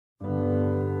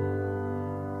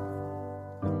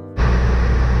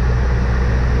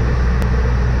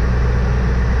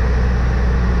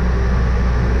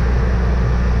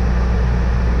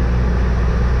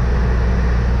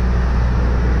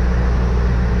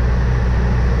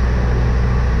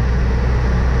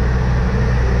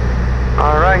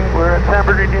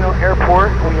Airport.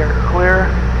 We are clear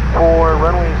for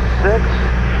runway 6.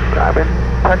 I've been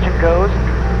touch and goes.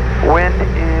 Wind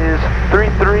is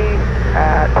 3-3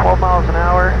 at 12 miles an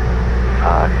hour,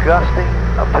 gusting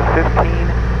up to 15,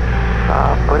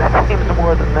 but it seems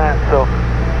more than that, so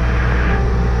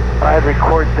I'd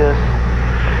record this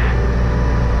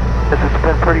as it's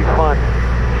been pretty fun.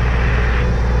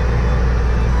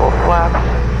 Full flaps,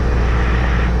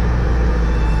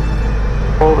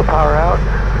 pull the power out.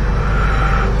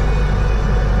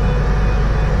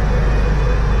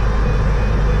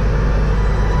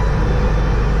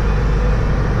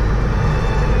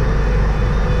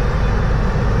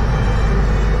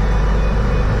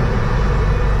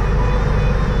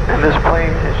 And this plane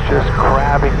is just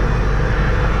grabbing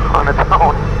on its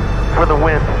own for the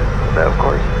wind, of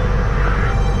course.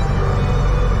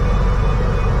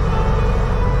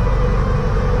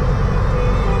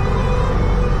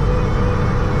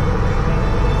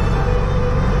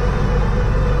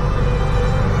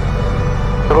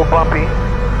 A little bumpy,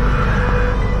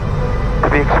 to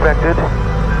be expected.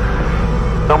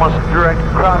 Almost direct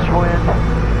crosswind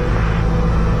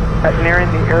at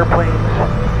nearing the airplane's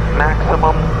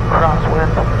maximum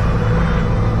crosswind.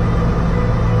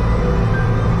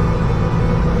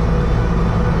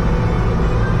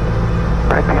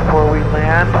 Right before we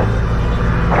land,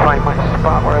 find my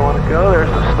spot where I want to go. There's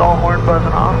the stall horn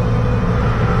buzzing off.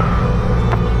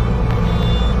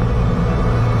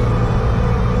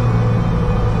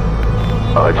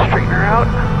 Oh, it's straighten her out.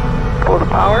 Pull the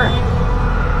power.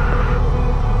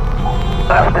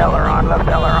 Left aileron, left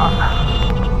aileron.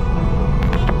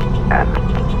 And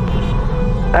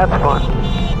that's fun.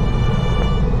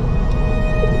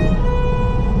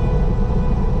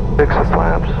 Fix the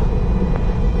flaps.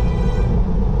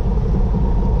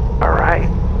 All right.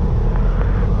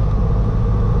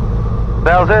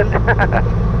 That was it.